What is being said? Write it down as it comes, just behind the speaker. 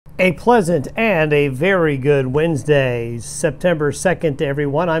A pleasant and a very good Wednesday, September 2nd to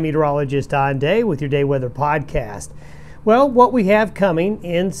everyone. I'm meteorologist Don Day with your Day Weather Podcast. Well, what we have coming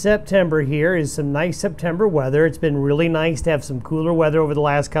in September here is some nice September weather. It's been really nice to have some cooler weather over the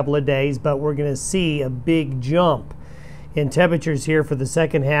last couple of days, but we're going to see a big jump in temperatures here for the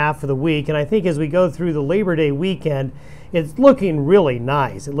second half of the week. And I think as we go through the Labor Day weekend, it's looking really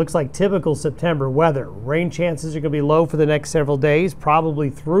nice. It looks like typical September weather. Rain chances are going to be low for the next several days, probably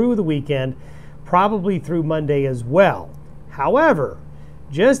through the weekend, probably through Monday as well. However,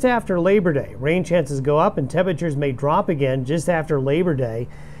 just after Labor Day, rain chances go up and temperatures may drop again just after Labor Day.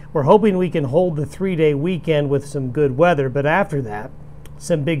 We're hoping we can hold the 3-day weekend with some good weather, but after that,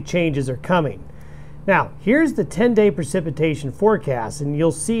 some big changes are coming. Now, here's the 10-day precipitation forecast, and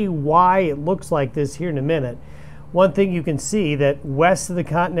you'll see why it looks like this here in a minute. One thing you can see that west of the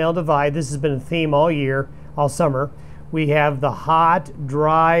Continental Divide, this has been a theme all year, all summer, we have the hot,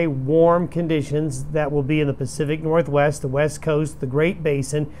 dry, warm conditions that will be in the Pacific Northwest, the West Coast, the Great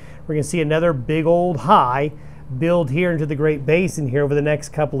Basin. We're going to see another big old high build here into the Great Basin here over the next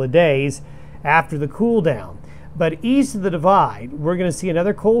couple of days after the cool down. But east of the Divide, we're going to see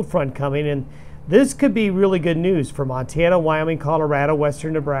another cold front coming, and this could be really good news for Montana, Wyoming, Colorado,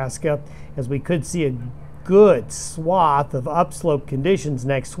 western Nebraska, as we could see a good swath of upslope conditions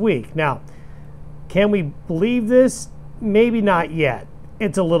next week. Now, can we believe this? Maybe not yet.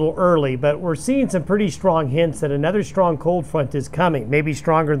 It's a little early, but we're seeing some pretty strong hints that another strong cold front is coming, maybe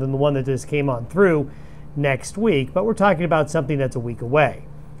stronger than the one that just came on through next week, but we're talking about something that's a week away.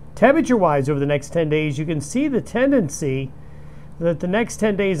 Temperature-wise, over the next 10 days, you can see the tendency that the next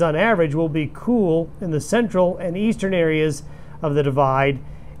 10 days on average will be cool in the central and eastern areas of the Divide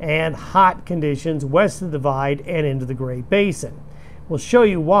and hot conditions west of the Divide and into the Great Basin. We'll show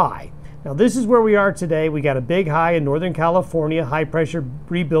you why. Now, this is where we are today. We got a big high in Northern California, high pressure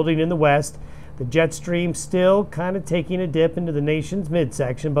rebuilding in the west. The jet stream still kind of taking a dip into the nation's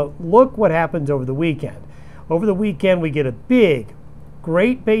midsection, but look what happens over the weekend. Over the weekend, we get a big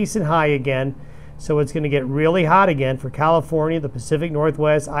Great Basin high again. So it's going to get really hot again for California, the Pacific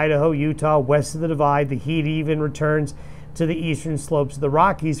Northwest, Idaho, Utah, west of the Divide. The heat even returns to the eastern slopes of the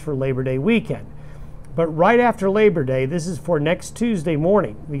Rockies for Labor Day weekend. But right after Labor Day, this is for next Tuesday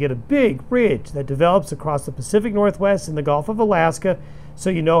morning, we get a big ridge that develops across the Pacific Northwest and the Gulf of Alaska. So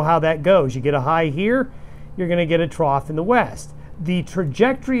you know how that goes. You get a high here, you're going to get a trough in the west. The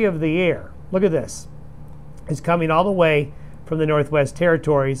trajectory of the air, look at this, is coming all the way from the Northwest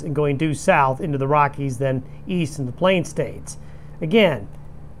Territories and going due south into the Rockies, then east in the Plain States. Again,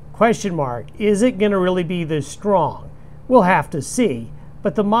 question mark, is it going to really be this strong? We'll have to see,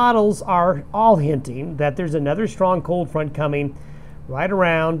 but the models are all hinting that there's another strong cold front coming right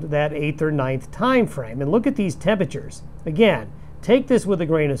around that 8th or 9th time frame. And look at these temperatures. Again, take this with a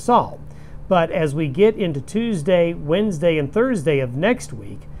grain of salt, but as we get into Tuesday, Wednesday, and Thursday of next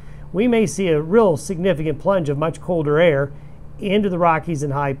week, we may see a real significant plunge of much colder air into the Rockies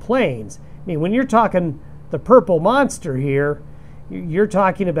and High Plains. I mean, when you're talking the purple monster here, you're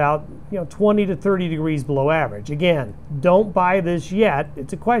talking about 20 to 30 degrees below average. Again, don't buy this yet.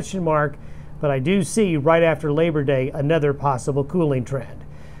 It's a question mark, but I do see right after Labor Day another possible cooling trend.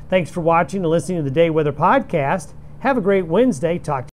 Thanks for watching and listening to the Day Weather Podcast. Have a great Wednesday. Talk to you.